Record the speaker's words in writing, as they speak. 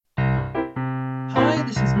there,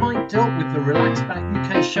 this is Mike Dilt with the Relax Back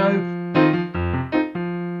UK show. On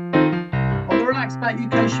the Relax Back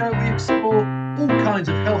UK show, we explore all kinds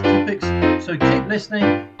of health topics, so keep listening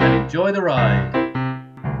and enjoy the ride.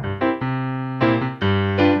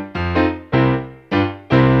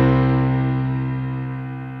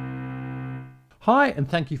 Hi, and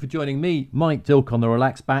thank you for joining me, Mike Dilk, on the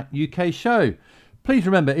Relax Back UK show. Please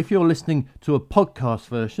remember, if you're listening to a podcast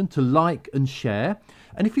version, to like and share.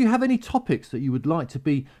 And if you have any topics that you would like to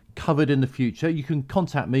be covered in the future, you can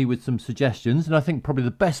contact me with some suggestions. And I think probably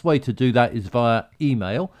the best way to do that is via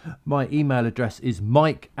email. My email address is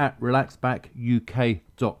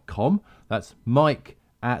mike@relaxbackuk.com. That's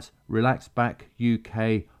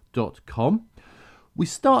mike@relaxbackuk.com. We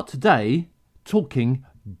start today talking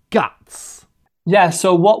guts. Yeah,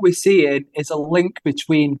 so what we're seeing is a link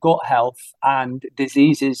between gut health and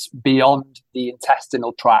diseases beyond the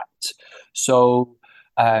intestinal tract. So,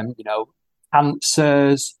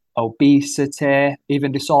 cancers, obesity,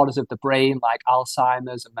 even disorders of the brain like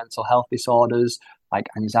Alzheimer's and mental health disorders like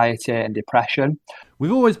anxiety and depression.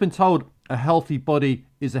 We've always been told a healthy body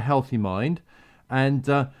is a healthy mind, and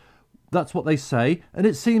that's what they say. And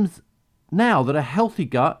it seems now that a healthy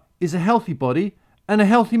gut is a healthy body and a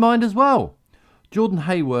healthy mind as well. Jordan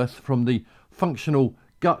Hayworth from the Functional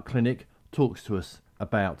Gut Clinic talks to us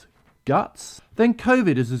about guts. Then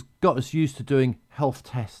COVID has got us used to doing health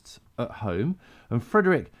tests at home. And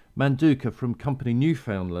Frederick Manduka from Company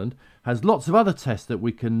Newfoundland has lots of other tests that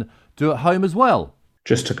we can do at home as well.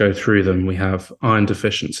 Just to go through them, we have iron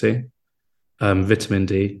deficiency, vitamin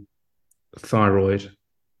D, thyroid,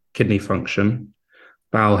 kidney function,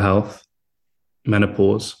 bowel health,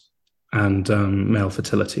 menopause, and male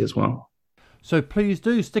fertility as well. So please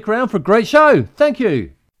do stick around for a great show. Thank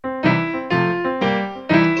you. This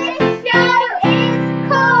show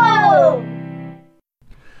is cool.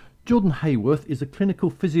 Jordan Hayworth is a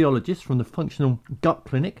clinical physiologist from the Functional Gut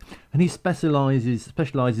Clinic, and he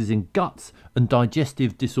specialises in guts and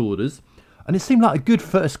digestive disorders. And it seemed like a good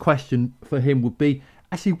first question for him would be,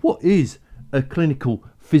 actually, what is a clinical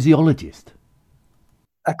physiologist?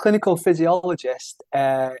 A clinical physiologist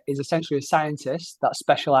is essentially a scientist that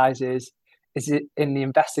specialises in the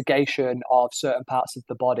investigation of certain parts of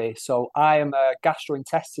the body. So I am a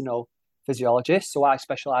gastrointestinal physiologist, so I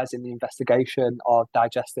specialise in the investigation of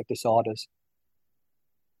digestive disorders.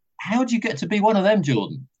 How do you get to be one of them,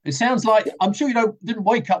 Jordan? It sounds like, I'm sure you didn't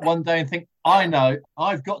wake up one day and think, I know,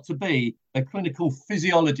 I've got to be a clinical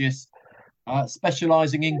physiologist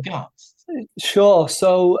specialising in guts. Sure.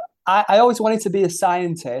 So I always wanted to be a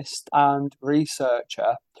scientist and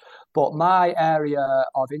researcher, but my area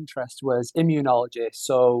of interest was immunology.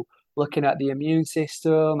 So looking at the immune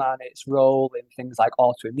system and its role in things like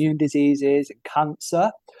autoimmune diseases and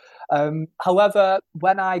cancer. However,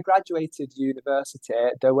 when I graduated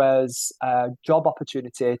university, there was a job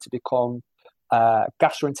opportunity to become a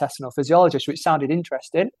gastrointestinal physiologist, which sounded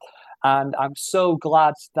interesting. And I'm so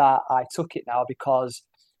glad that I took it now, because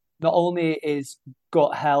not only is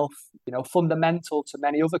gut health, fundamental to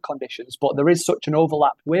many other conditions, but there is such an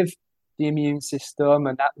overlap with the immune system,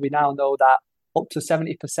 and that we now know that up to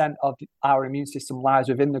 70% of our immune system lies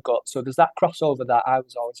within the gut. So there's that crossover that I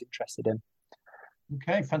was always interested in.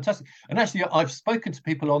 Okay, fantastic. And actually, I've spoken to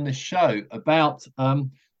people on this show about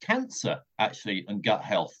cancer, actually, and gut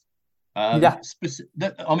health. I'm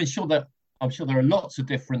sure there are lots of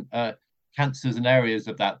different cancers and areas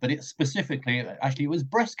of that, but it was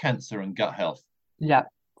breast cancer and gut health.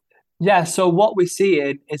 Yeah, so what we're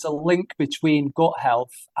seeing is a link between gut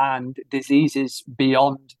health and diseases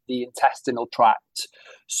beyond the intestinal tract.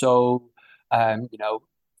 So,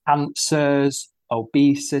 cancers,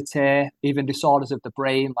 obesity, even disorders of the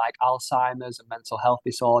brain like Alzheimer's and mental health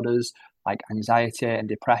disorders like anxiety and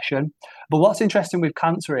depression. But what's interesting with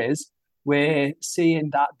cancer is we're seeing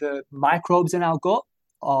that the microbes in our gut,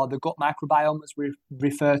 or the gut microbiome as we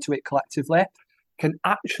refer to it collectively, can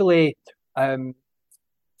actually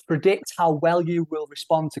predict how well you will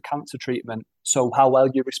respond to cancer treatment. So how well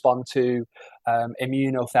you respond to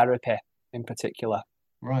immunotherapy in particular.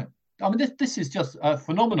 Right. I mean, this is just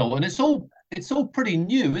phenomenal, and it's all pretty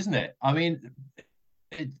new, isn't it? I mean,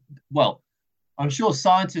 I'm sure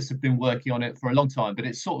scientists have been working on it for a long time, but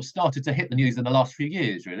it's sort of started to hit the news in the last few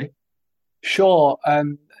years, really. Sure.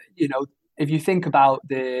 If you think about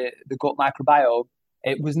the gut microbiome,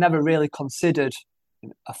 it was never really considered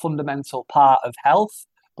a fundamental part of health.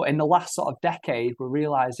 But in the last sort of decade, we're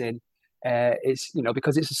realizing it's,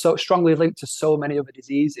 because it's so strongly linked to so many other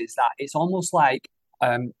diseases, that it's almost like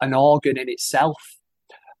an organ in itself.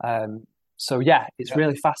 It's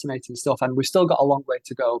really fascinating stuff. And we've still got a long way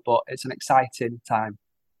to go, but it's an exciting time.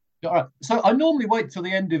 All right. So I normally wait till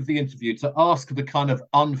the end of the interview to ask the kind of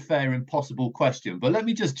unfair, impossible question, but let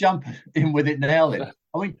me just jump in with it now then.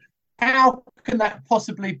 I mean, how can that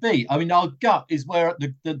possibly be? I mean, our gut is where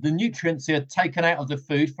the nutrients are taken out of the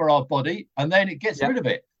food for our body, and then it gets rid of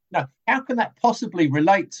it. Now, how can that possibly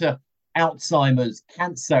relate to Alzheimer's,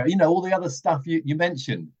 cancer, all the other stuff you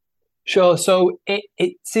mentioned? Sure. So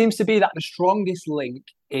it seems to be that the strongest link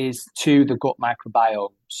is to the gut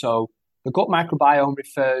microbiome. So the gut microbiome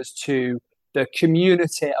refers to the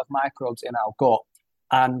community of microbes in our gut,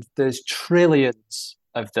 and there's trillions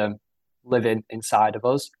of them living inside of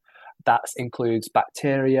us. That includes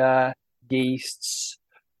bacteria, yeasts,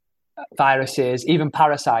 viruses, even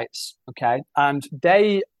parasites. Okay, and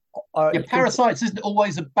they are parasites isn't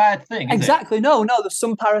always a bad thing, is exactly. It? No. There's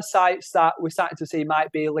some parasites that we're starting to see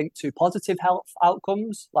might be linked to positive health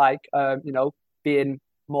outcomes, like being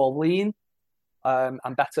more lean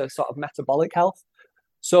and better sort of metabolic health.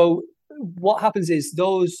 So what happens is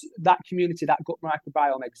that community, that gut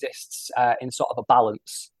microbiome exists in sort of a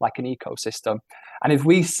balance, like an ecosystem. And if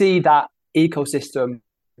we see that ecosystem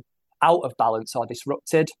out of balance or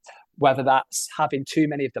disrupted, whether that's having too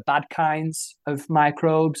many of the bad kinds of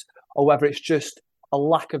microbes or whether it's just a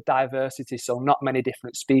lack of diversity, so not many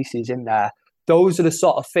different species in there, those are the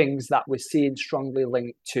sort of things that we're seeing strongly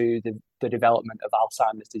linked to the development of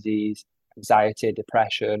Alzheimer's disease, anxiety,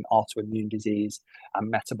 depression, autoimmune disease, and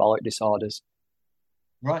metabolic disorders.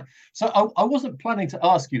 Right. So I wasn't planning to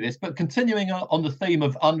ask you this, but continuing on the theme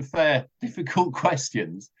of unfair, difficult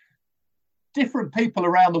questions, different people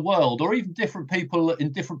around the world, or even different people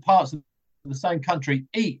in different parts of the same country,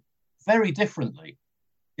 eat very differently,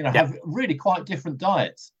 have really quite different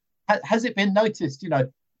diets. Has it been noticed,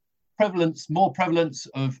 more prevalence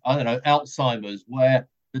of, I don't know, Alzheimer's, where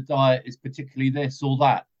the diet is particularly this or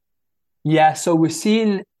that? Yeah, so we're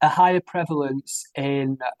seeing a higher prevalence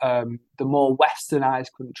in the more westernized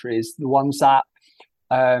countries, the ones that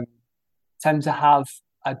tend to have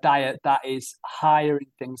a diet that is higher in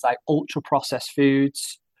things like ultra processed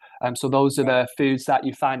foods. So those are the foods that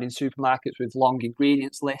you find in supermarkets with long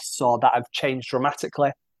ingredients lists or that have changed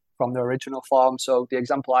dramatically from the original form. So the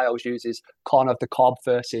example I always use is corn of the cob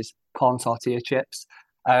versus corn tortilla chips.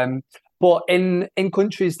 But in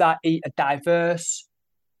countries that eat a diverse,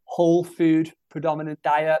 whole food predominant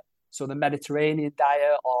diet, so the Mediterranean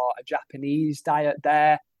diet or a Japanese diet,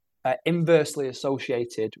 they're inversely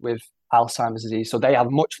associated with Alzheimer's disease. So they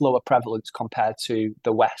have much lower prevalence compared to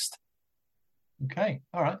the West. Okay,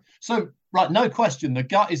 all right. So, right, no question, the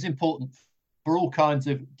gut is important for all kinds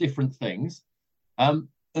of different things. And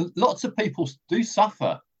lots of people do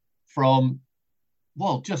suffer from,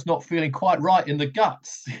 just not feeling quite right in the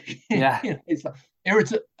guts. Yeah. It's like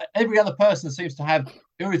every other person seems to have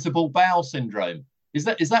irritable bowel syndrome. Is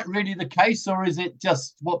that really the case, or is it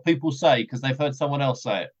just what people say because they've heard someone else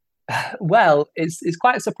say it? Well, it's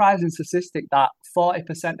quite a surprising statistic that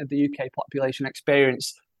 40% of the UK population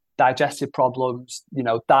experience digestive problems,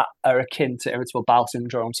 that are akin to irritable bowel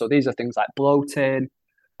syndrome. So these are things like bloating,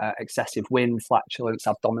 excessive wind, flatulence,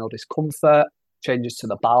 abdominal discomfort, changes to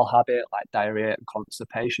the bowel habit like diarrhea and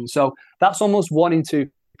constipation. So that's almost 1 in 2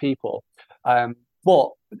 people. But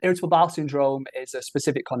irritable bowel syndrome is a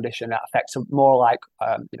specific condition that affects more like,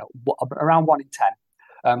 around 1 in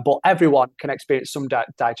 10. But everyone can experience some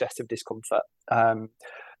digestive discomfort.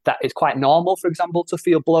 That is quite normal, for example, to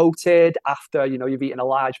feel bloated after, you've eaten a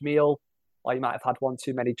large meal or you might have had one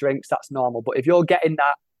too many drinks. That's normal. But if you're getting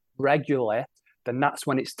that regularly, then that's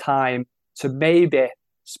when it's time to maybe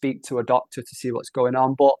speak to a doctor to see what's going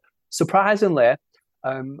on. But surprisingly,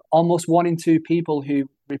 almost 1 in 2 people who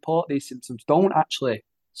report these symptoms don't actually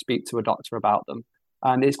speak to a doctor about them.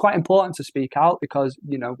 And it's quite important to speak out because,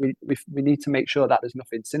 we need to make sure that there's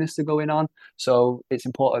nothing sinister going on. So it's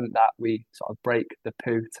important that we sort of break the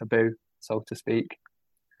poo taboo, so to speak.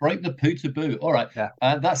 Break the poo taboo. All right. Yeah.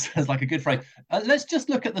 That sounds like a good phrase. Let's just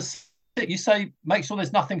look at you say, make sure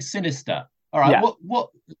there's nothing sinister. All right. Yeah. What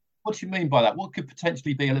do you mean by that? What could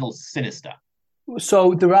potentially be a little sinister?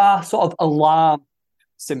 So there are sort of alarm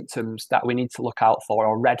symptoms that we need to look out for,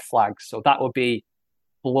 or red flags. So that would be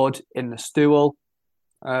blood in the stool.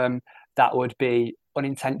 That would be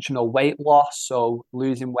unintentional weight loss, so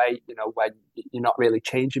losing weight, when you're not really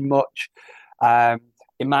changing much.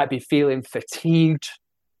 It might be feeling fatigued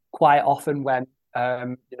quite often when,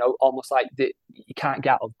 almost like you can't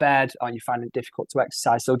get out of bed or you find it difficult to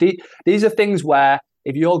exercise. So these are things where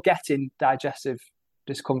if you're getting digestive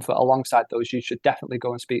discomfort alongside those, you should definitely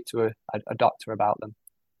go and speak to a doctor about them.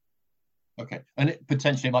 Okay, and it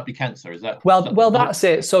potentially might be cancer. Is that Well, that's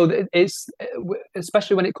it. So it's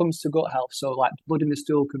especially when it comes to gut health. So like blood in the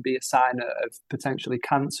stool can be a sign of potentially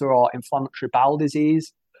cancer or inflammatory bowel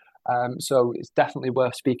disease. So it's definitely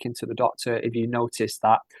worth speaking to the doctor if you notice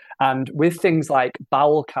that. And with things like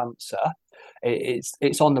bowel cancer,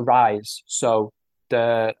 it's on the rise. So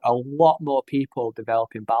there are a lot more people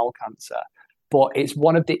developing bowel cancer, but it's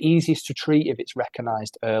one of the easiest to treat if it's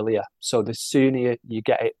recognized earlier. So the sooner you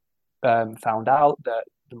get it found out, the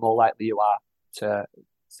more likely you are to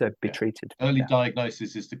be treated. Early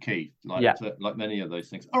diagnosis is the key, Yeah. like many of those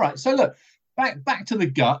things. All right, so look, back to the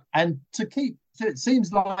gut, and so it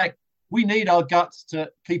seems like we need our guts to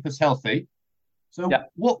keep us healthy. So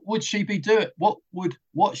what would she be doing?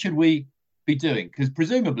 What should we be doing? Because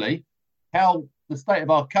presumably, how the state of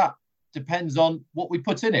our gut depends on what we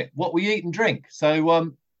put in it, what we eat and drink.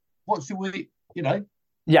 So what should we,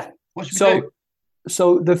 what should we do?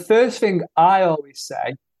 So the first thing I always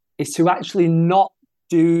say is to actually not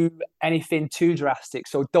do anything too drastic.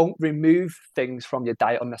 So don't remove things from your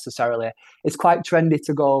diet unnecessarily. It's quite trendy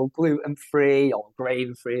to go gluten-free or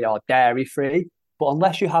grain-free or dairy-free, but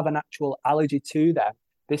unless you have an actual allergy to them,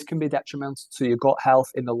 this can be detrimental to your gut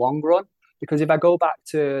health in the long run. Because if I go back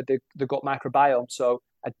to the gut microbiome, so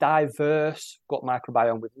a diverse gut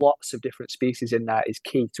microbiome with lots of different species in there is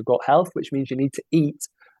key to gut health, which means you need to eat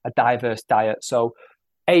a diverse diet. So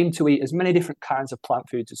aim to eat as many different kinds of plant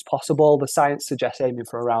foods as possible. The science suggests aiming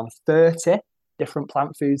for around 30 different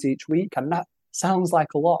plant foods each week. And that sounds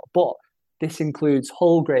like a lot, but this includes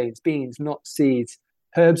whole grains, beans, nuts, seeds,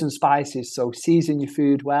 herbs and spices. So season your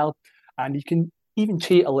food well. And you can even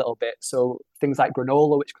cheat a little bit. So things like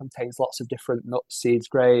granola, which contains lots of different nuts, seeds,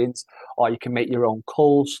 grains, or you can make your own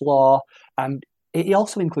coleslaw. And it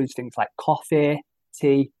also includes things like coffee,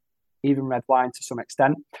 tea, even red wine to some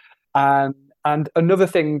extent. And another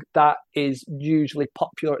thing that is usually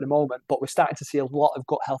popular at the moment, but we're starting to see a lot of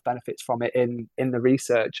gut health benefits from it in the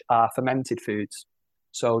research, are fermented foods.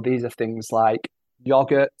 So these are things like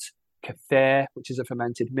yogurt, kefir, which is a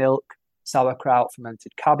fermented milk, sauerkraut,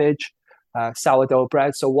 fermented cabbage, sourdough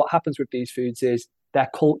bread. So what happens with these foods is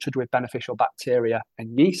they're cultured with beneficial bacteria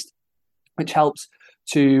and yeast, which helps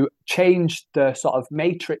to change the sort of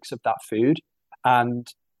matrix of that food, and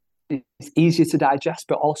it's easier to digest,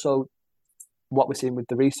 but also what we're seeing with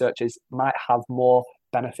the research is might have more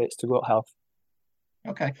benefits to gut health.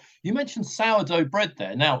 Okay, you mentioned sourdough bread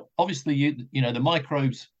there. Now, obviously, you know the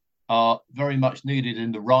microbes are very much needed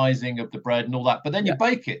in the rising of the bread and all that. But then you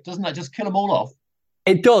bake it, doesn't that just kill them all off?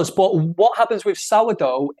 It does, but what happens with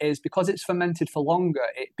sourdough is because it's fermented for longer,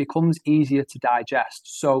 it becomes easier to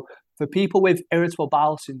digest. So for people with irritable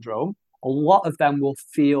bowel syndrome, a lot of them will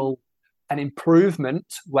feel an improvement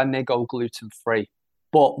when they go gluten-free.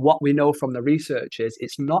 But what we know from the research is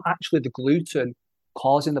it's not actually the gluten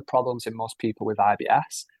causing the problems in most people with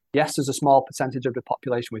IBS. Yes, there's a small percentage of the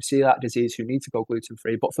population with celiac disease who need to go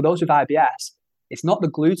gluten-free, but for those with IBS, it's not the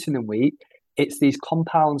gluten in wheat, it's these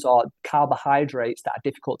compounds or carbohydrates that are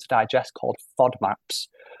difficult to digest called FODMAPs.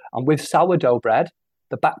 And with sourdough bread,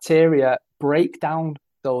 the bacteria break down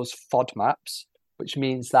those FODMAPs, which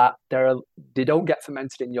means that they don't get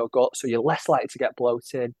fermented in your gut, so you're less likely to get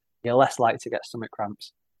bloated, you're less likely to get stomach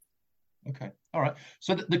cramps. Okay, all right.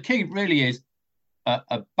 So the key really is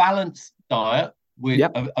a balanced diet with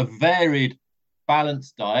a varied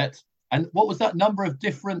balanced diet. And what was that number of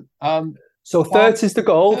different So 30 is the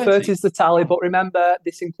goal, 30 is the tally. Oh. But remember,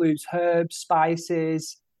 this includes herbs,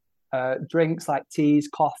 spices, drinks like teas,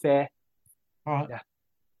 coffee. All right. Yeah.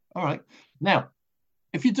 All right. Now,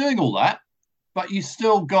 if you're doing all that, but you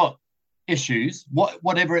still got issues,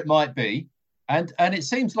 whatever it might be, and it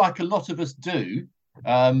seems like a lot of us do,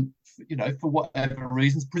 for whatever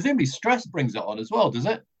reasons. Presumably stress brings it on as well, does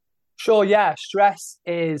it? Sure, yeah. Stress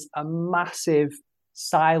is a massive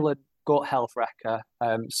silent gut health wrecker.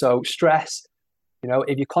 So stress,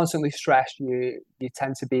 if you're constantly stressed, you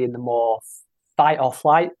tend to be in the more fight or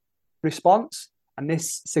flight response. And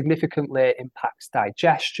this significantly impacts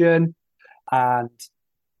digestion. And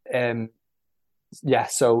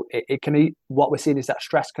so it can, what we're seeing is that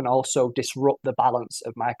stress can also disrupt the balance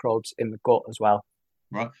of microbes in the gut as well.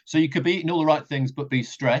 Right. So you could be eating all the right things, but be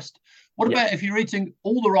stressed. What about if you're eating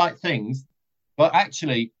all the right things, but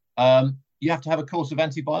actually you have to have a course of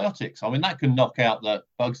antibiotics? I mean, that can knock out the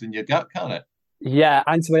bugs in your gut, can't it? Yeah,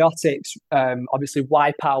 antibiotics obviously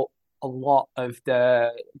wipe out a lot of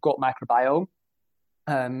the gut microbiome.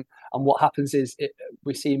 And what happens is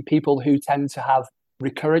we're seeing people who tend to have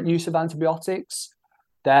recurrent use of antibiotics,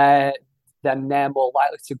 they're more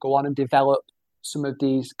likely to go on and develop some of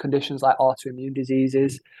these conditions like autoimmune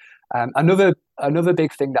diseases. Another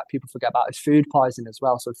big thing that people forget about is food poisoning as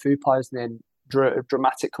well. So food poisoning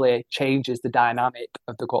dramatically changes the dynamic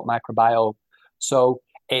of the gut microbiome. So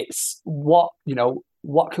it's what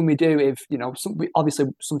can we do if obviously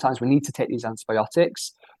sometimes we need to take these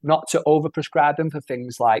antibiotics, not to overprescribe them for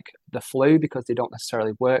things like the flu because they don't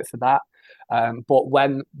necessarily work for that. But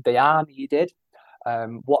when they are needed,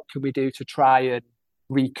 what can we do to try and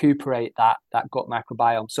recuperate that gut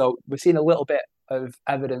microbiome? So we're seeing a little bit of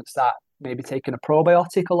evidence that maybe taking a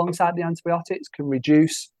probiotic alongside the antibiotics can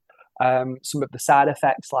reduce some of the side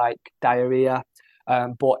effects like diarrhea,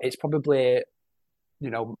 but it's probably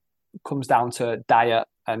comes down to diet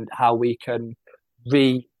and how we can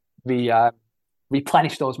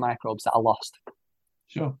replenish those microbes that are lost.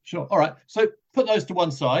 Sure. All right. So put those to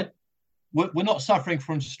one side. We're not suffering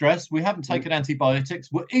from stress. We haven't taken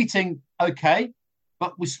antibiotics. We're eating okay,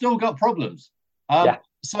 but we've still got problems.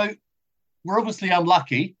 So we're obviously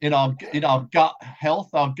unlucky in our gut health,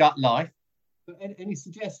 our gut life. But any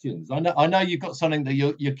suggestions? I know you've got something that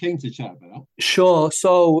you're keen to chat about. Sure.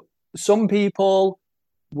 So some people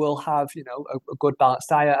will have a good balanced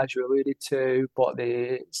diet, as you alluded to, but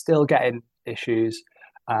they're still getting issues,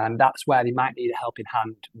 and that's where they might need a helping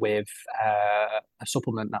hand with a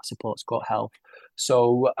supplement that supports gut health.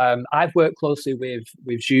 So I've worked closely with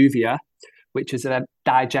Juvia, which is a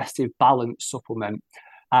digestive balance supplement,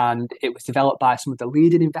 and it was developed by some of the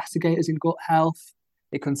leading investigators in gut health.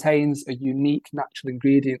 It contains a unique natural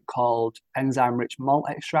ingredient called enzyme-rich malt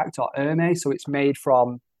extract, or ERME. So it's made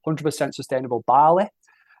from 100% sustainable barley,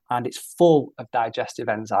 and it's full of digestive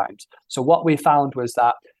enzymes. So what we found was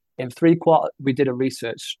that we did a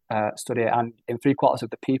research study, and in 3/4 of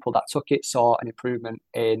the people that took it saw an improvement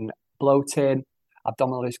in bloating,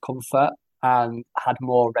 abdominal discomfort, and had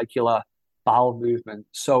more regular bowel movement.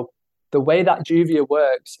 So the way that Juvia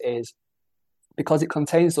works is because it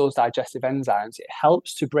contains those digestive enzymes, it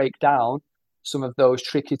helps to break down some of those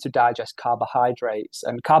tricky to digest carbohydrates.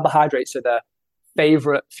 And carbohydrates are the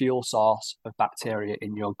favorite fuel source of bacteria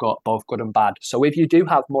in your gut, both good and bad. So if you do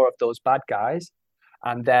have more of those bad guys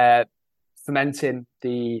and they're fermenting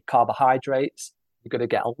the carbohydrates, you're going to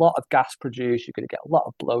get a lot of gas produced, you're going to get a lot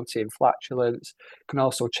of bloating, flatulence. It can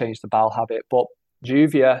also change the bowel habit. But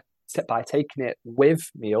Juvia, by taking it with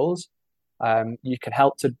meals, you can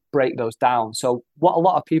help to break those down. So what a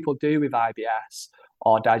lot of people do with IBS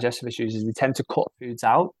or digestive issues is they tend to cut foods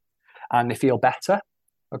out and they feel better.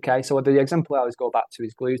 Okay, so the example I always go back to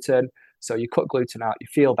is gluten. So you cut gluten out, you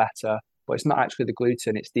feel better, but it's not actually the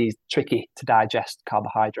gluten, it's these tricky to digest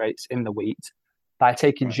carbohydrates in the wheat. By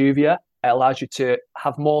taking Juvia, it allows you to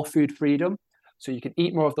have more food freedom. So you can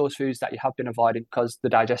eat more of those foods that you have been avoiding because the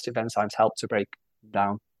digestive enzymes help to break them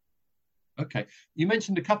down. Okay. You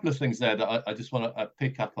mentioned a couple of things there that I just want to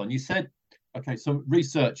pick up on. You said, okay, some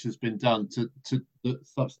research has been done to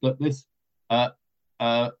such that this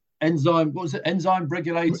enzyme, what was it? Enzyme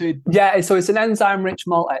regulated? Yeah, so it's an enzyme-rich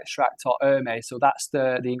malt extract, or ERME. So that's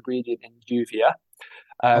the ingredient in Juvia.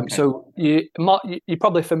 So you're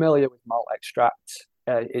probably familiar with malt extract.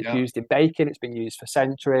 It's used in baking. It's been used for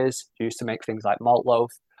centuries, used to make things like malt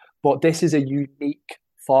loaf. But this is a unique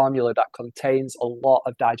formula that contains a lot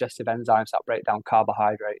of digestive enzymes that break down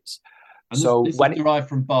carbohydrates. And so this is derived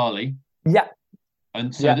from barley. Yeah.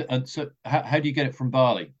 And so how do you get it from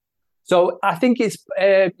barley? So I think it's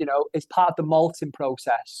it's part of the malting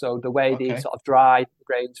process. So the way they sort of dry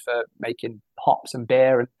grains for making hops and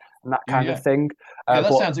beer and that kind of thing.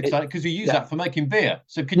 That sounds exciting because you use that for making beer.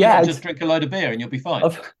 So can you not just drink a load of beer and you'll be fine?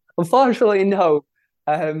 Unfortunately, no.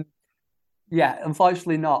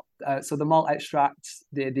 Unfortunately not. So the malt extract,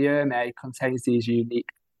 the ERME, contains these unique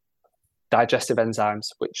digestive enzymes,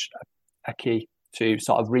 which are key to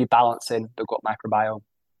sort of rebalancing the gut microbiome.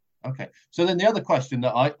 Okay. So then the other question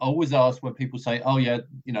that I always ask when people say, "Oh yeah,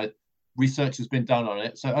 research has been done on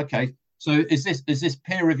it." So so is this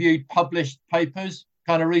peer-reviewed, published papers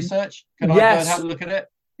kind of research? Can I go and have a look at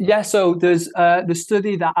it? Yeah. So there's the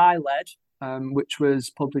study that I led, which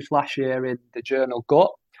was published last year in the journal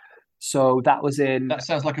Gut. So that was in. That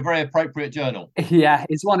sounds like a very appropriate journal. Yeah,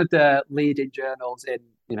 it's one of the leading journals in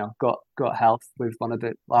gut health with one of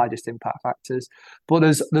the largest impact factors. But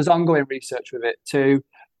there's ongoing research with it too.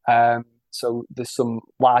 So there's some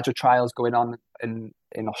larger trials going on in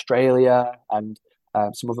Australia and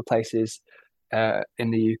some other places in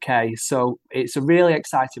the UK. So it's a really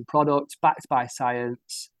exciting product backed by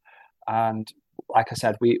science, and like I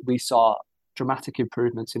said, we saw dramatic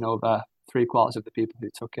improvements in over 3/4 of the people who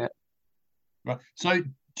took it. Right. So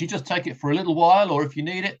do you just take it for a little while, or if you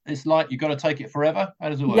need it, it's like you've got to take it forever? How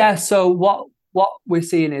does it work? Yeah. So what we're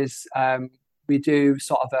seeing is we do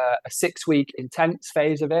sort of a 6-week intense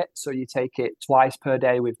phase of it. So you take it twice per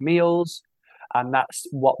day with meals, and that's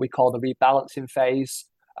what we call the rebalancing phase.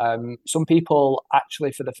 Some people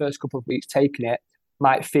actually, for the first couple of weeks taking it,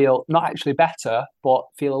 might feel not actually better, but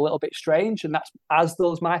feel a little bit strange. And that's as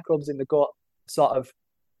those microbes in the gut sort of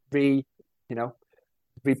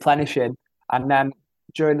replenishing. And then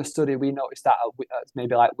during the study, we noticed that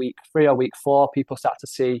maybe like week 3 or week 4, people start to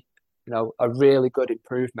see, a really good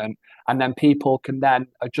improvement. And then people can then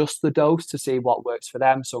adjust the dose to see what works for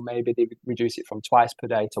them. So maybe they reduce it from twice per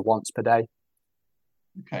day to once per day.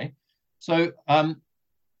 Okay. So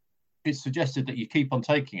it's suggested that you keep on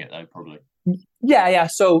taking it though, probably. Yeah.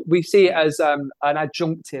 So we see it as an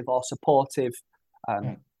adjunctive or supportive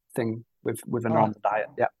thing with a normal diet.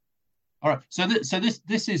 Yeah. All right. So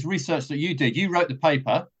this is research that you did. You wrote the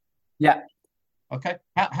paper. Yeah. Okay.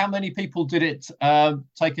 How many people did it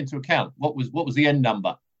take into account? What was the end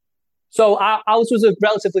number? So ours was a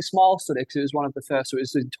relatively small study because it was one of the first. So it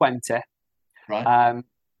was in 20. Right.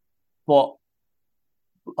 But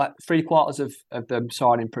like 3/4 of them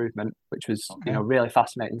saw an improvement, which was really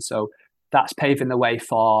fascinating. So that's paving the way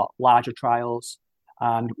for larger trials.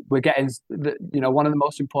 And we're getting, one of the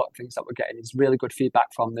most important things that we're getting is really good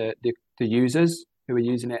feedback from the users who are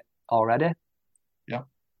using it already. Yeah.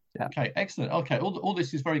 Yeah. Okay, excellent. Okay, all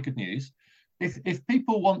this is very good news. If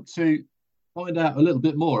people want to find out a little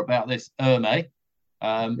bit more about this ERME,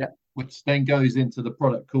 which then goes into the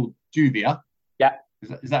product called Juvia. Yeah.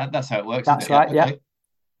 That's how it works? That's isn't it? right. Yeah. Okay.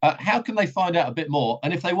 How can they find out a bit more?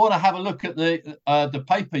 And if they want to have a look at the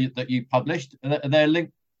paper that you published, are there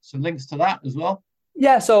some links to that as well?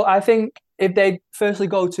 Yeah, so I think if they firstly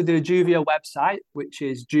go to the Juvia website, which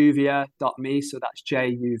is juvia.me, so that's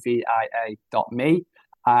JUVIA.me,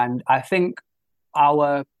 and I think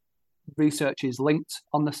our research is linked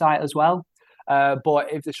on the site as well.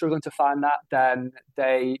 But if they're struggling to find that, then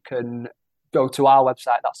they can go to our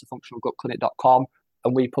website, that's thefunctionalgutclinic.com,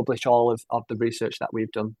 and we publish all of the research that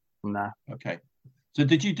we've done from there. Okay. So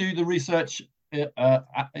did you do the research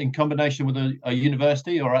in combination with a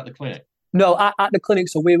university or at the clinic? No, at the clinic.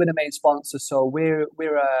 So we were the main sponsor. So we're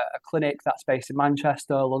a clinic that's based in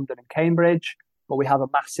Manchester, London, and Cambridge. But we have a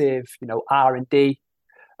massive, R&D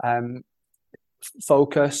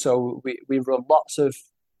focus. So we run lots of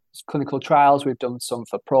clinical trials. We've done some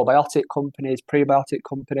for probiotic companies, prebiotic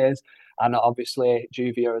companies, and obviously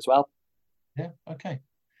Juvia as well. Yeah. Okay.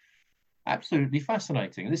 Absolutely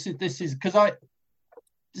fascinating. This is because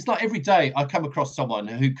it's like every day I come across someone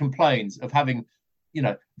who complains of having,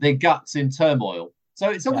 their guts in turmoil. So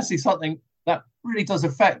it's obviously something that really does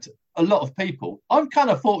affect a lot of people. I'm kind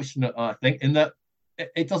of fortunate, I think, in that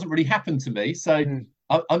it doesn't really happen to me. So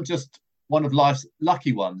I'm just one of life's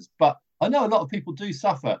lucky ones. But I know a lot of people do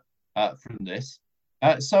suffer from this.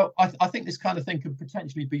 So I think this kind of thing could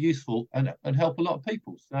potentially be useful and help a lot of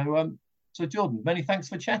people. So Jordan, many thanks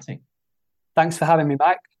for chatting. Thanks for having me,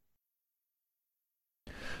 Mike.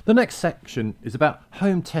 The next section is about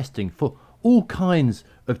home testing for all kinds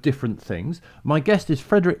of different things. My guest is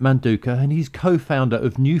Frederick Manduka, and he's co-founder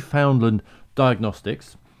of Newfoundland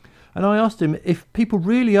Diagnostics. And I asked him if people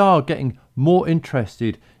really are getting more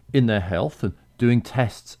interested in their health and doing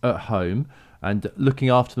tests at home and looking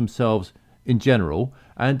after themselves in general.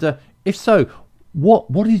 And if so,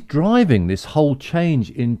 what is driving this whole change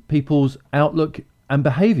in people's outlook and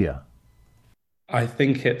behaviour? I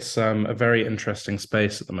think it's a very interesting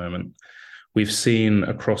space at the moment. We've seen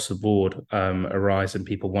across the board a rise in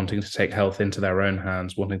people wanting to take health into their own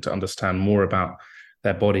hands, wanting to understand more about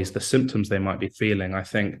their bodies, the symptoms they might be feeling. I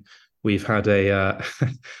think we've had a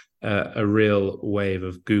real wave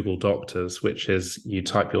of Google doctors, which is you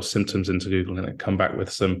type your symptoms into Google and it come back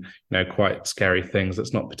with some, quite scary things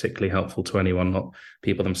that's not particularly helpful to anyone, not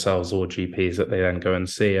people themselves or GPs that they then go and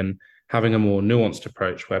see. And having a more nuanced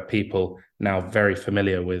approach where people now very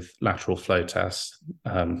familiar with lateral flow tests,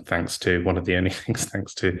 thanks to one of the only things,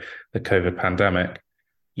 thanks to the COVID pandemic,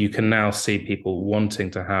 you can now see people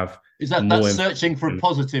wanting to have that's searching for a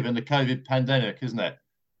positive in the COVID pandemic, isn't it?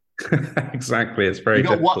 Exactly. It's very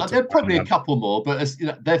difficult. There are probably a couple more, but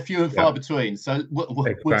they're few and far between. So we'll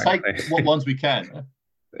take what ones we can.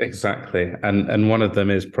 Exactly. And one of them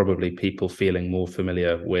is probably people feeling more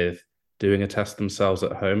familiar with doing a test themselves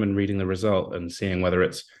at home and reading the result and seeing whether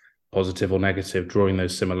it's positive or negative, drawing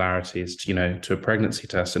those similarities to a pregnancy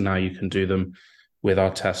test. And now you can do them with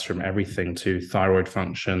our tests, from everything to thyroid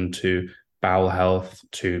function, to bowel health,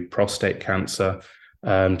 to prostate cancer,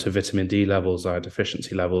 to vitamin D levels, iron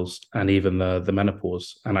deficiency levels, and even the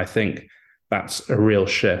menopause. And I think that's a real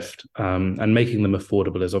shift. And making them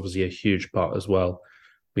affordable is obviously a huge part as well.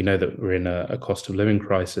 We know that we're in a cost of living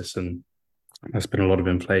crisis, and There's been a lot of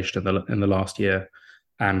inflation in the last year,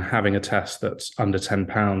 and having a test that's under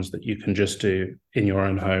 £10 that you can just do in your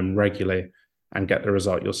own home regularly and get the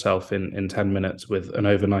result yourself in 10 minutes with an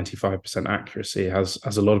over 95% accuracy has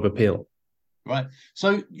a lot of appeal. Right.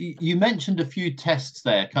 So you mentioned a few tests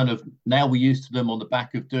there, kind of now we're used to them on the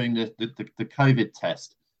back of doing the COVID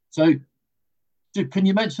test. So can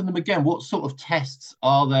you mention them again? What sort of tests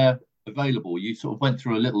are there available? You sort of went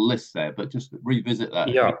through a little list there, but just revisit that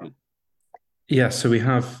if you could. Yeah, so we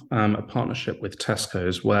have a partnership with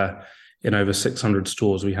Tesco's where in over 600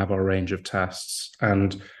 stores we have our range of tests.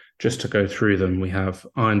 And just to go through them, we have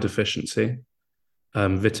iron deficiency,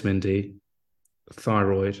 vitamin D,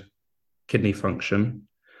 thyroid, kidney function,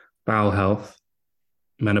 bowel health,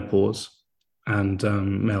 menopause, and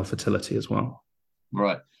male fertility as well.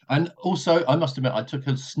 Right. And also, I must admit, I took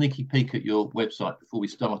a sneaky peek at your website before we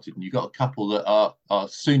started, and you got a couple that are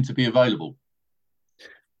soon to be available.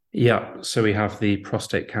 Yeah, so we have the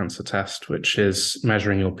prostate cancer test, which is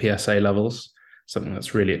measuring your PSA levels, something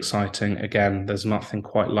that's really exciting. Again, there's nothing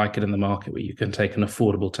quite like it in the market where you can take an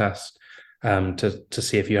affordable test to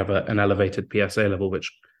see if you have an elevated PSA level,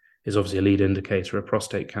 which is obviously a lead indicator of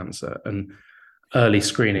prostate cancer. And early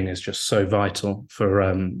screening is just so vital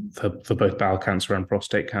for both bowel cancer and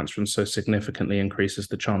prostate cancer, and so significantly increases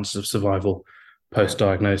the chances of survival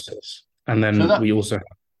post-diagnosis. And then we also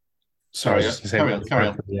carry on.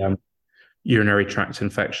 The urinary tract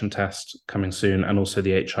infection test coming soon, and also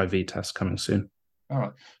the HIV test coming soon. All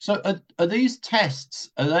right. So are these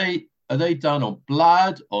tests, are they done on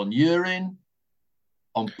blood, on urine,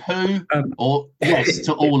 on poo, or yes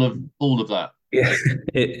to all of that? Yeah,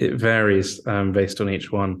 it varies based on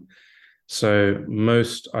each one. So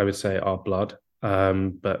most, I would say, are blood,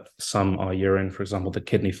 but some are urine. For example, the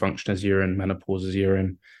kidney function is urine, menopause is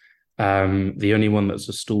urine. The only one that's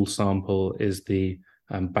a stool sample is the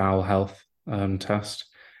bowel health test.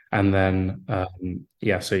 And then,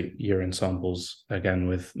 so urine samples, again,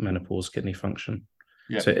 with menopause, kidney function.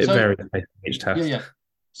 Yeah. So it varies based on each test. Yeah.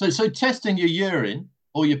 So testing your urine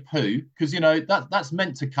or your poo, because, that's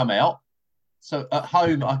meant to come out. So at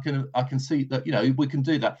home, I can see that, we can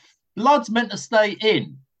do that. Blood's meant to stay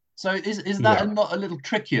in. So is that not a little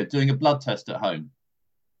trickier doing a blood test at home?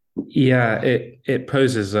 Yeah, it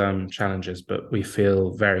poses challenges, but we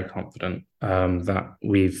feel very confident that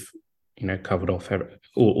we've covered off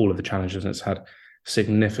all of the challenges, and it's had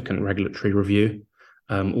significant regulatory review.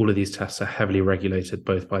 All of these tests are heavily regulated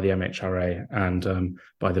both by the MHRA and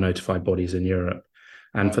by the notified bodies in Europe.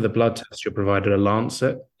 And for the blood test, you're provided a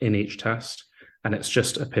lancet in each test, and it's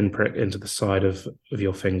just a pinprick into the side of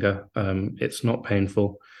your finger. It's not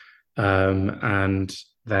painful, and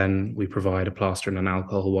then we provide a plaster and an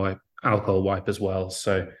alcohol wipe as well.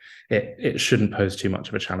 So it shouldn't pose too much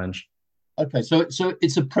of a challenge. Okay, so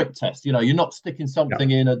it's a prick test. You're not sticking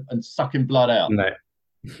something in and sucking blood out.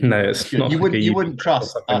 No, it's not. You wouldn't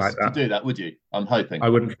trust us to do that, would you? I'm hoping. I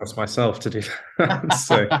wouldn't trust myself to do that.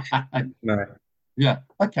 So no. Yeah.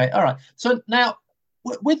 Okay. All right. So now,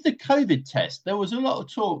 with the COVID test, there was a lot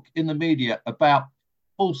of talk in the media about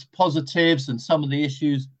false positives and some of the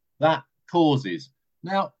issues that causes.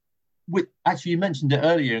 Now, actually, you mentioned it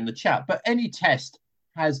earlier in the chat, but any test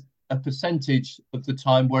has a percentage of the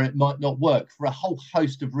time where it might not work for a whole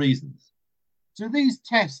host of reasons. Do these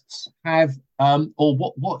tests have, or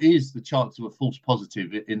what is the chance of a false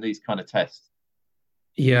positive in these kind of tests?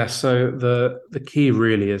 Yeah, so the key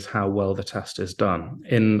really is how well the test is done.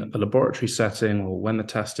 In a laboratory setting, or when the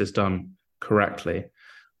test is done correctly,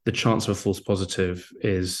 the chance of a false positive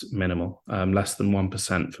is minimal, less than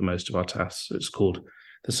 1% for most of our tests. It's called,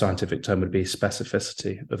 the scientific term would be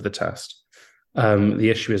specificity of the test. The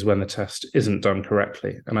issue is when the test isn't done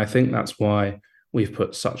correctly. And I think that's why we've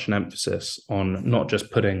put such an emphasis on not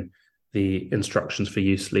just putting the instructions for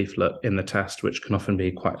use leaflet in the test, which can often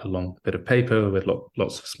be quite a long bit of paper with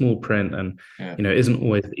lots of small print and isn't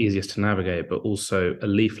always the easiest to navigate, but also a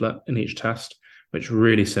leaflet in each test, which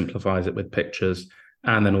really simplifies it with pictures,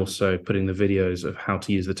 and then also putting the videos of how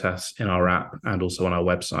to use the test in our app and also on our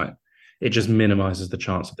website. It just minimizes the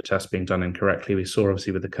chance of the test being done incorrectly. We saw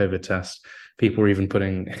obviously with the COVID test, people were even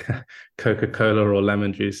putting Coca-Cola or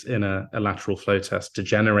lemon juice in a lateral flow test to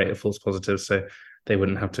generate a false positive, so they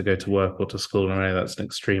wouldn't have to go to work or to school. And I know that's an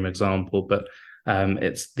extreme example, but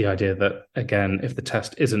it's the idea that, again, if the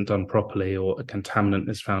test isn't done properly or a contaminant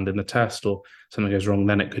is found in the test or something goes wrong,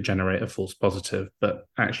 then it could generate a false positive. But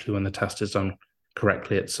actually, when the test is done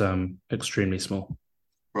correctly, it's extremely small.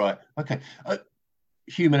 Right. Okay.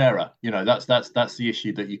 Human error, that's the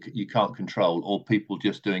issue that you can't control, or people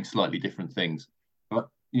just doing slightly different things. But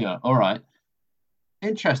all right.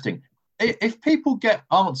 Interesting. if people get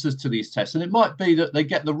answers to these tests, and it might be that they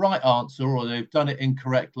get the right answer or they've done it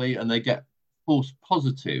incorrectly and they get false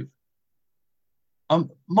positive,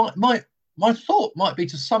 my thought might be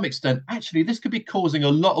to some extent, actually, this could be causing a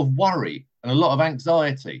lot of worry and a lot of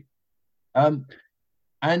anxiety.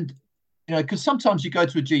 And because sometimes you go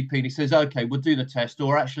to a GP and he says, okay, we'll do the test,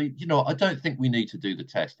 or actually, I don't think we need to do the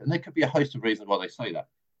test. And there could be a host of reasons why they say that.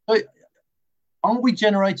 But aren't we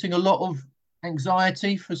generating a lot of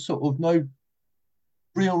anxiety for sort of no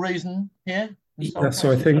real reason here? Yeah,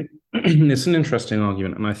 so I think it's an interesting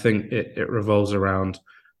argument, and I think it revolves around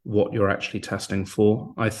what you're actually testing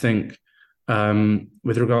for. I think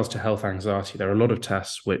with regards to health anxiety, there are a lot of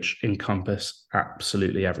tests which encompass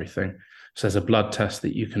absolutely everything. So there's a blood test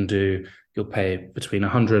that you can do. You'll pay between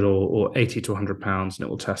 100 or 80 to 100 pounds, and it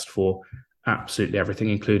will test for absolutely everything,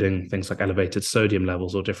 including things like elevated sodium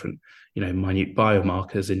levels or different, minute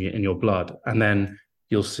biomarkers in your blood. And then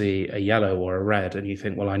you'll see a yellow or a red, and you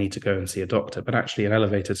think, well, I need to go and see a doctor. But actually, an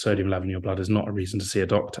elevated sodium level in your blood is not a reason to see a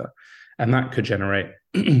doctor, and that could generate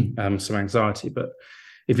some anxiety. But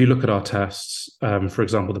if you look at our tests, for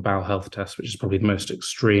example, the bowel health test, which is probably the most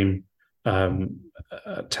extreme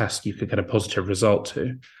test you could get a positive result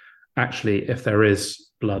to. Actually, if there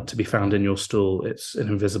is blood to be found in your stool, it's an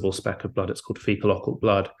invisible speck of blood. It's called fecal occult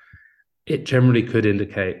blood. It generally could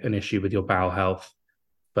indicate an issue with your bowel health,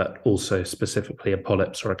 but also specifically a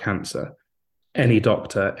polyps or a cancer. Any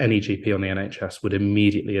doctor, any GP on the NHS would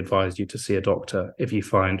immediately advise you to see a doctor if you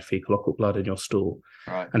find fecal occult blood in your stool.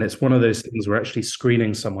 Right. And it's one of those things where actually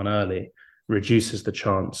screening someone early reduces the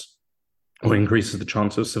chance or increases the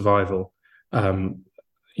chance of survival,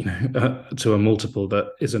 to a multiple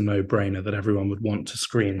that is a no-brainer that everyone would want to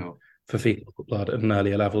screen for fecal blood at an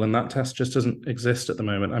earlier level. And that test just doesn't exist at the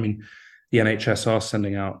moment. I mean, the NHS are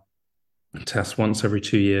sending out tests once every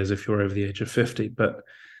 2 years if you're over the age of 50, but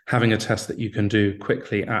having a test that you can do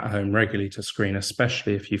quickly at home regularly to screen,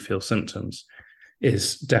 especially if you feel symptoms,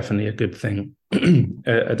 is definitely a good thing,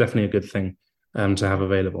 definitely a good thing to have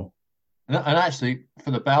available. And actually,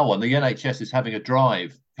 for the bowel one, the NHS is having a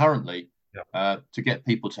drive currently to get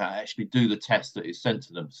people to actually do the test that is sent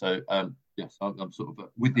to them. So, yes, I'm sort of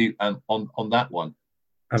with you on that one.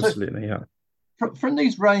 Absolutely, so, yeah. From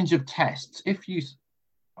these range of tests, if you,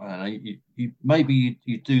 I don't know, you maybe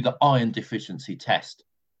you do the iron deficiency test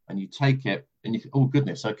and you take it and you think, oh,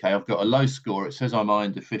 goodness, okay, I've got a low score. It says I'm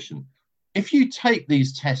iron deficient. If you take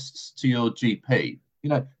these tests to your GP,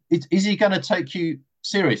 is he going to take you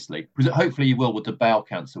seriously? Because hopefully you will with the bowel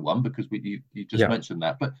cancer one, because you just mentioned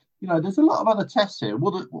that. But there's a lot of other tests here.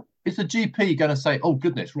 Is the GP going to say, oh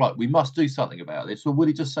goodness, right, we must do something about this, or would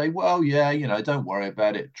he just say, well, yeah, don't worry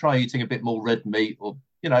about it, try eating a bit more red meat, or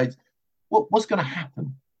what's going to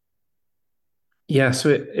happen? Yeah, so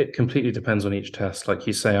it completely depends on each test. Like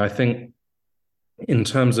you say, I think in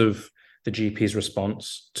terms of the GP's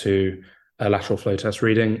response to a lateral flow test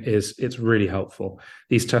reading, it's really helpful.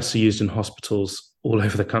 These tests are used in hospitals all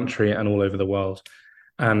over the country and all over the world.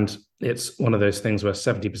 And it's one of those things where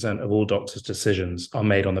 70% of all doctors' decisions are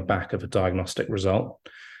made on the back of a diagnostic result.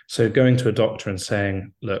 So going to a doctor and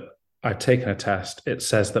saying, look, I've taken a test, it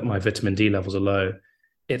says that my vitamin D levels are low,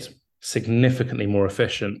 it's significantly more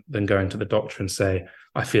efficient than going to the doctor and say,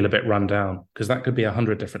 I feel a bit run down, because that could be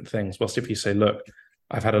 100 different things. Whilst if you say, look,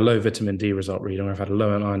 I've had a low vitamin D result reading, or I've had a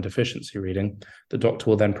low iron deficiency reading, the doctor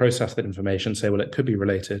will then process that information, say, well, it could be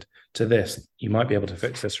related to this. You might be able to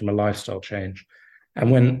fix this from a lifestyle change. And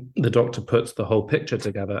when the doctor puts the whole picture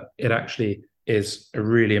together, it actually is a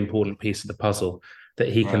really important piece of the puzzle that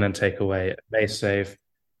he can then take away. It may save,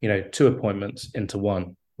 2 appointments into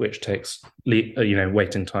one, which takes,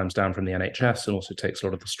 waiting times down from the NHS, and also takes a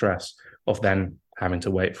lot of the stress of then having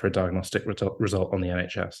to wait for a diagnostic result on the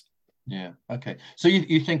NHS. Yeah. Okay. So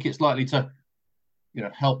you think it's likely to,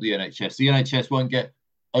 help the NHS? The NHS won't get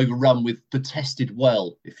overrun with the tested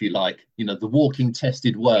well, if you like, the walking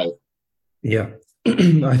tested well. Yeah.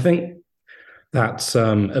 I think that's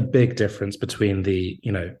a big difference between the,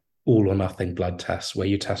 all or nothing blood tests where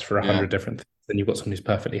you test for 100 different things and you've got someone who's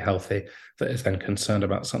perfectly healthy that is then concerned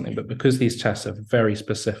about something. But because these tests are very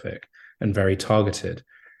specific and very targeted,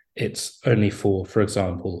 it's only for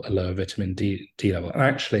example, a lower vitamin D level. And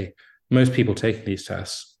actually, most people taking these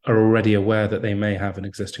tests are already aware that they may have an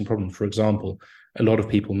existing problem. For example, a lot of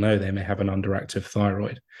people know they may have an underactive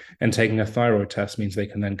thyroid, and taking a thyroid test means they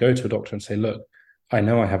can then go to a doctor and say, look, I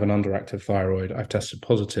know I have an underactive thyroid. I've tested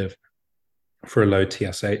positive for a low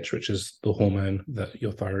TSH, which is the hormone that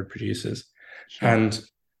your thyroid produces. Sure. And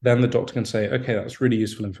then the doctor can say, okay, that's really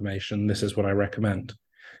useful information. This is what I recommend.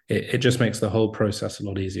 It just makes the whole process a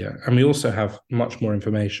lot easier. And we also have much more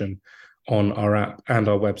information on our app and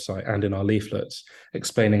our website and in our leaflets,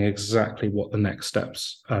 explaining exactly what the next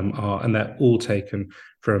steps are. And they're all taken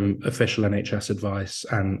from official NHS advice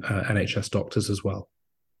and NHS doctors as well.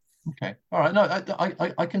 Okay. All right. No,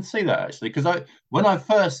 I can see that actually, because when I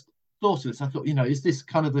first thought of this, I thought, is this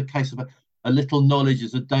kind of the case of a little knowledge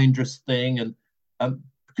is a dangerous thing? And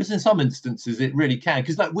because in some instances it really can,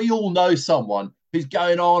 because like we all know someone who's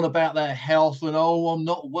going on about their health and, oh, I'm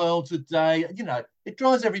not well today. It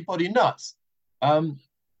drives everybody nuts.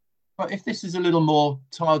 But if this is a little more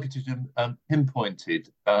targeted and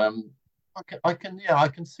pinpointed, I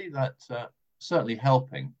can see that certainly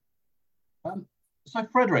helping. So,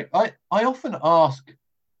 Frederick, I often ask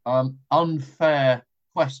unfair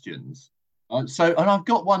questions. And I've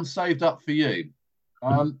got one saved up for you.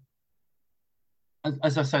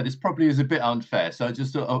 As I say, this probably is a bit unfair, so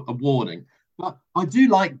just a warning. But I do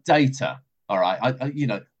like data, all right?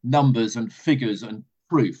 Numbers and figures and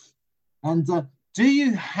proof. And do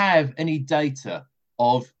you have any data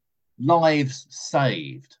of lives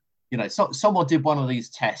saved? Someone did one of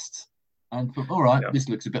these tests and thought, all right, this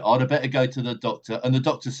looks a bit odd. I better go to the doctor. And the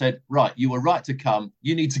doctor said, right, you were right to come.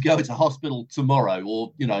 You need to go to hospital tomorrow,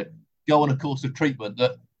 or, go on a course of treatment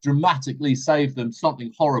that dramatically saved them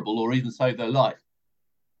something horrible or even saved their life.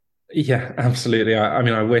 Yeah, absolutely. I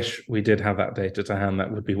mean, I wish we did have that data to hand. That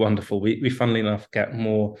would be wonderful. We funnily enough, get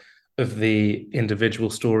more of the individual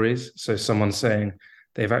stories. So someone saying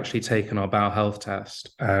they've actually taken our bowel health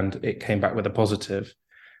test and it came back with a positive,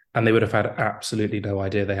 and they would have had absolutely no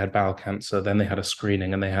idea they had bowel cancer. Then they had a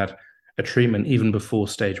screening and they had a treatment even before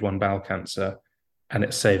stage 1 bowel cancer, and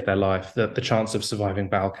it saved their life. The chance of surviving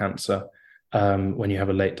bowel cancer when you have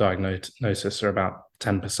a late diagnosis are about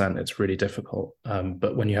 10%. It's really difficult.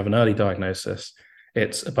 But when you have an early diagnosis,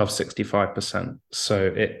 it's above 65%. So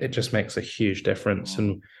it just makes a huge difference.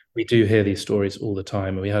 And we do hear these stories all the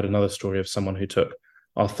time. And we heard another story of someone who took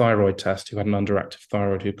our thyroid test, who had an underactive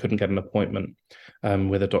thyroid, who couldn't get an appointment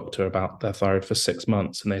with a doctor about their thyroid for 6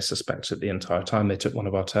 months. And they suspected the entire time they took one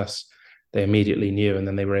of our tests, they immediately knew, and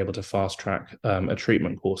then they were able to fast track a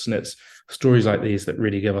treatment course. And it's stories like these that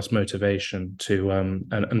really give us motivation to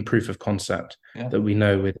and proof of concept that we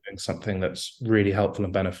know we're doing something that's really helpful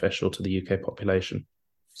and beneficial to the UK population.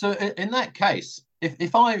 So in that case,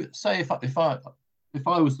 if I was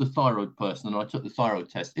the thyroid person and I took the thyroid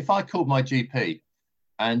test, if I called my GP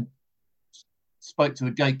and spoke to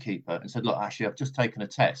the gatekeeper and said, look, actually, I've just taken a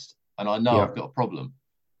test and I know I've got a problem,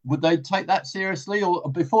 would they take that seriously?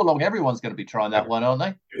 Or before long, everyone's going to be trying that one, aren't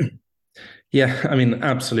they? Yeah, I mean,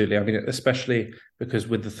 absolutely. I mean, especially because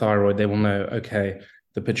with the thyroid, they will know, okay,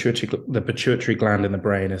 the pituitary gland in the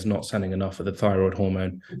brain is not sending enough of the thyroid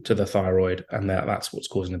hormone to the thyroid, and that's what's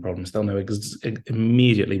causing the problems. They'll know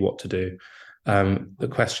immediately what to do. The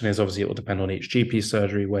question is, obviously, it will depend on each GP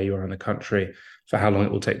surgery, where you are in the country, for how long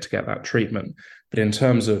it will take to get that treatment. But in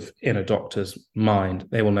terms of in a doctor's mind,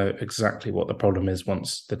 they will know exactly what the problem is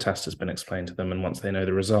once the test has been explained to them, and once they know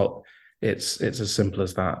the result. It's as simple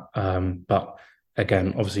as that. But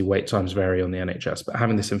again, obviously, wait times vary on the NHS, but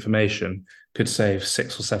having this information could save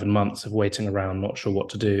 6 or 7 months of waiting around, not sure what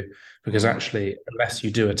to do, because actually, unless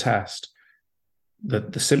you do a test,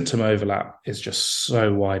 the symptom overlap is just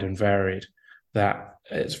so wide and varied that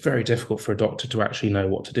it's very difficult for a doctor to actually know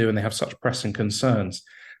what to do. And they have such pressing concerns.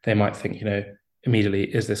 They might think, immediately,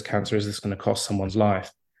 is this cancer? Is this going to cost someone's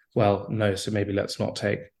life? Well, no. So maybe let's not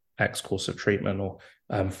take X course of treatment, or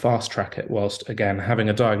fast track it, whilst, again, having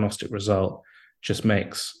a diagnostic result just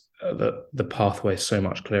makes the pathway so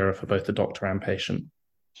much clearer for both the doctor and patient.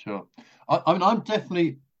 Sure. I mean, I'm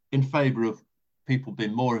definitely in favour of people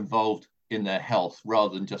being more involved in their health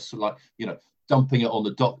rather than just dumping it on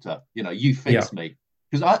the doctor. You fix me.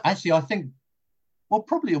 Because I think, well,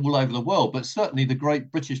 probably all over the world, but certainly the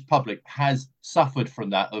great British public has suffered from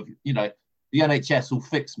that of, the NHS will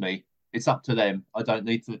fix me. It's up to them. I don't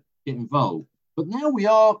need to get involved. But now we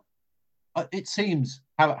are, it seems,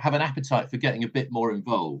 have an appetite for getting a bit more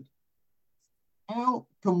involved. How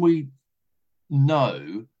can we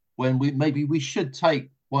know when we should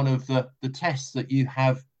take one of the tests that you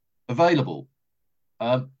have available?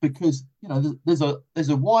 Because there's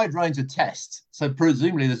a wide range of tests, so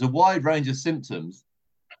presumably there's a wide range of symptoms.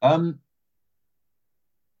 Over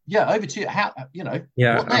to you. How what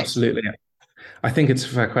next? Absolutely. I think it's a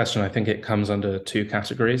fair question. I think it comes under 2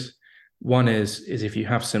 categories. One is if you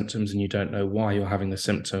have symptoms and you don't know why you're having the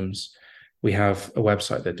symptoms, we have a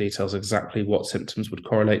website that details exactly what symptoms would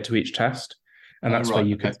correlate to each test, and that's where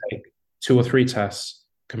you can take 2 or 3 tests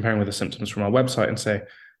comparing with the symptoms from our website and say,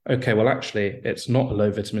 okay, well, actually, it's not a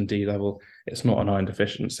low vitamin D level. It's not an iron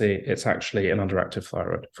deficiency. It's actually an underactive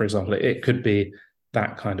thyroid. For example, it could be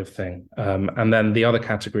that kind of thing. And then the other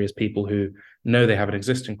category is people who know they have an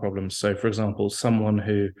existing problem. So, for example, someone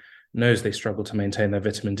who knows they struggle to maintain their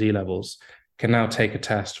vitamin D levels can now take a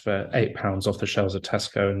test for £8 off the shelves at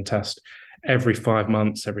Tesco and test every 5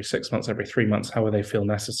 months, every 6 months, every 3 months, however they feel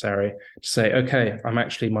necessary, to say, okay,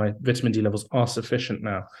 my vitamin D levels are sufficient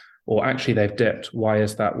now, or actually they've dipped. Why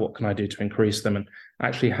is that? What can I do to increase them? And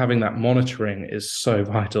actually having that monitoring is so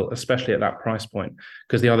vital, especially at that price point,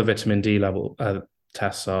 because the other vitamin D level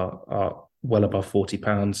tests are well above £40,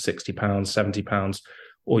 £60, £70,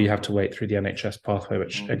 or you have to wait through the NHS pathway,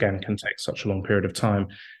 which again can take such a long period of time.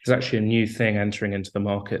 There's actually a new thing entering into the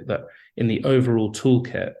market that in the overall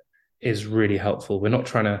toolkit is really helpful. We're not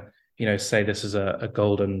trying to, say this is a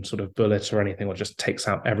golden sort of bullet or anything, or just takes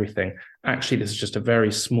out everything. Actually, this is just a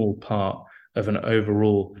very small part of an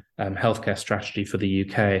overall healthcare strategy for the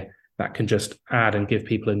UK that can just add and give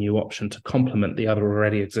people a new option to complement the other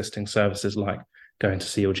already existing services, like going to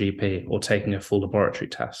see your GP or taking a full laboratory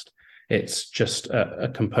test. It's just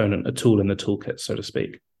a component, a tool in the toolkit, so to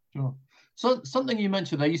speak. Sure. So something you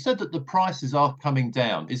mentioned there, you said that the prices are coming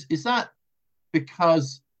down. Is that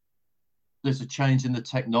because there's a change in the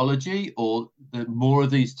technology, or that more of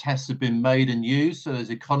these tests have been made and used, so there's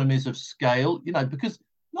economies of scale? Because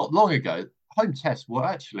not long ago, home tests were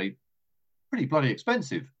actually pretty bloody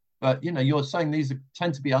expensive. But you're saying these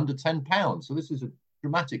tend to be under £10. So this is a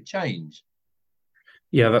dramatic change.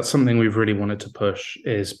 Yeah, that's something we've really wanted to push,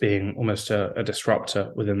 is being almost a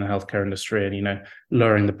disruptor within the healthcare industry and,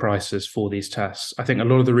 lowering the prices for these tests. I think a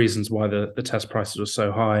lot of the reasons why the test prices were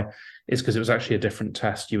so high is because it was actually a different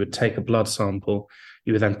test. You would take a blood sample,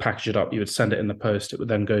 you would then package it up, you would send it in the post, it would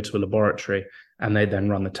then go to a laboratory and they'd then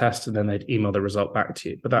run the test and then they'd email the result back to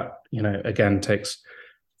you. But that, again, takes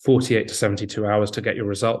 48 to 72 hours to get your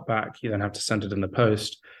result back. You then have to send it in the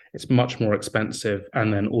post. It's much more expensive.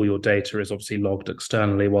 And then all your data is obviously logged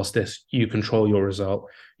externally. Whilst this, you control your result,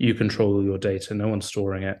 you control all your data, no one's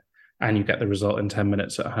storing it, and you get the result in 10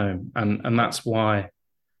 minutes at home. And that's why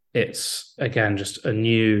it's, again, just a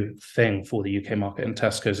new thing for the UK market. And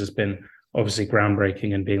Tesco's has been obviously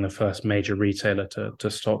groundbreaking in being the first major retailer to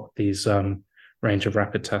stock these range of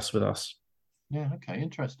rapid tests with us. Yeah, okay,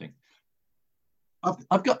 interesting.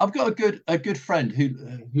 I've got a good friend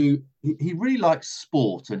who he really likes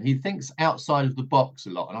sport and he thinks outside of the box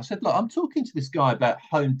a lot. And I said, look, I'm talking to this guy about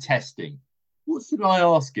home testing. What should I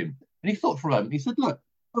ask him? And he thought for a moment. He said, look,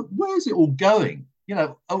 where's it all going?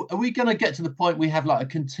 Are we going to get to the point we have like a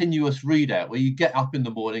continuous readout where you get up in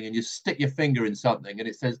the morning and you stick your finger in something and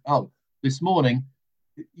it says, oh, this morning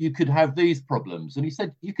you could have these problems? And he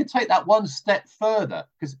said you could take that one step further,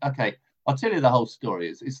 because okay, I'll tell you the whole story.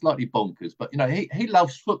 It's slightly bonkers, but he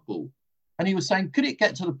loves football, and he was saying, could it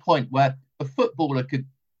get to the point where a footballer could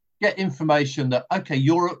get information that, okay,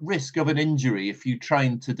 you're at risk of an injury if you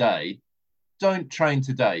train today, don't train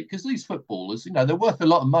today, because these footballers, they're worth a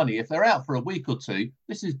lot of money. If they're out for a week or two,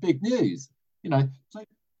 this is big news. So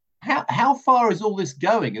how far is all this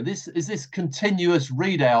going? And is this continuous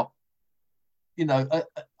readout,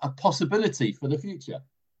 a possibility for the future?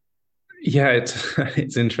 Yeah,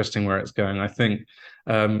 it's interesting where it's going. I think,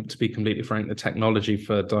 to be completely frank, the technology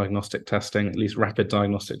for diagnostic testing, at least rapid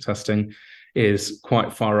diagnostic testing, is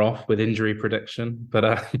quite far off with injury prediction.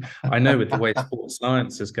 But I know with the way sports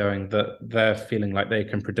science is going, that they're feeling like they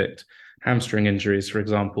can predict hamstring injuries, for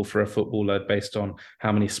example, for a footballer based on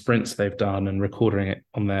how many sprints they've done and recording it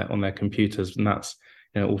on their computers. And that's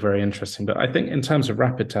all very interesting. But I think in terms of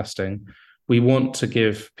rapid testing, we want to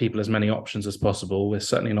give people as many options as possible. We're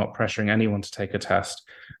certainly not pressuring anyone to take a test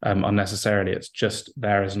unnecessarily. It's just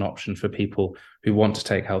there as an option for people who want to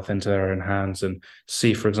take health into their own hands and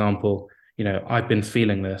see, for example, I've been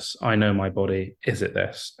feeling this, I know my body, is it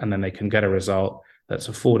this? And then they can get a result that's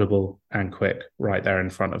affordable and quick right there in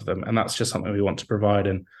front of them. And that's just something we want to provide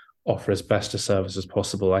and offer as best a service as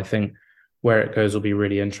possible. I think where it goes will be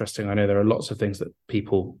really interesting. I know there are lots of things that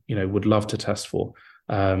people, would love to test for.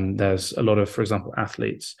 There's a lot of, for example,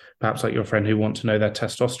 athletes, perhaps like your friend, who want to know their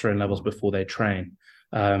testosterone levels before they train.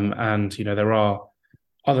 And there are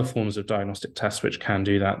other forms of diagnostic tests which can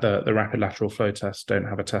do that. The rapid lateral flow tests don't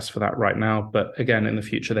have a test for that right now, but again, in the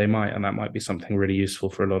future they might, and that might be something really useful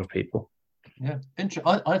for a lot of people. Yeah,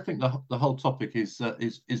 I think the whole topic is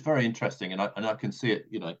very interesting, and I can see it,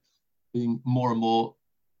 being more and more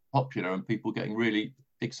popular and people getting really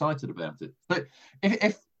excited about it. But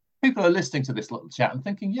if people are listening to this little chat and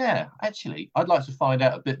thinking, yeah, actually, I'd like to find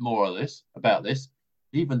out a bit more about this,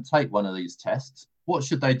 even take one of these tests, what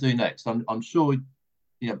should they do next? I'm sure,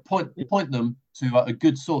 point them to a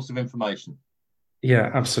good source of information.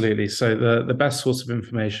 Yeah, absolutely. So the best source of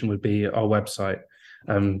information would be our website,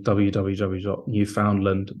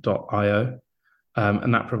 www.newfoundland.io.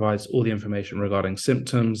 And that provides all the information regarding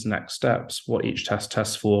symptoms, next steps, what each test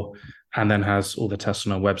tests for, and then has all the tests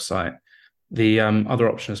on our website. The other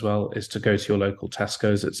option as well is to go to your local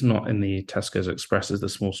Tesco's. It's not in the Tesco's Expresses, the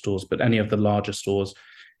small stores, but any of the larger stores,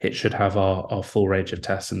 it should have our full range of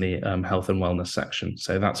tests in the health and wellness section.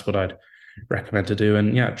 So that's what I'd recommend to do.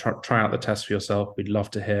 And yeah, try out the test for yourself. We'd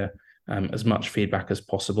love to hear as much feedback as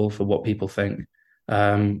possible for what people think.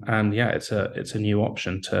 And yeah, it's a new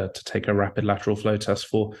option to take a rapid lateral flow test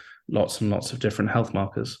for lots and lots of different health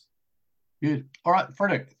markers. Good. All right,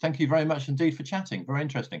 Frederick, thank you very much indeed for chatting. Very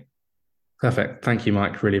interesting. Perfect. Thank you,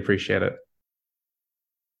 Mike. Really appreciate it.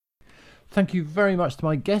 Thank you very much to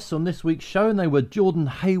my guests on this week's show. And they were Jordan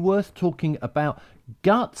Hayworth talking about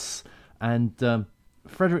guts, and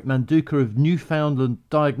Frederick Manduka of Newfoundland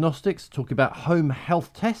Diagnostics talking about home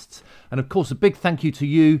health tests. And of course, a big thank you to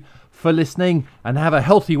you for listening, and have a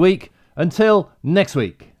healthy week. Until next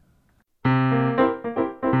week.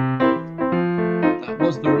 That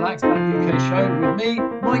was the Relaxed Lab UK show with me,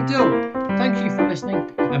 Mike Dill. Thank you for listening,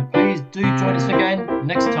 and please do join us again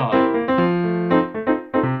next time.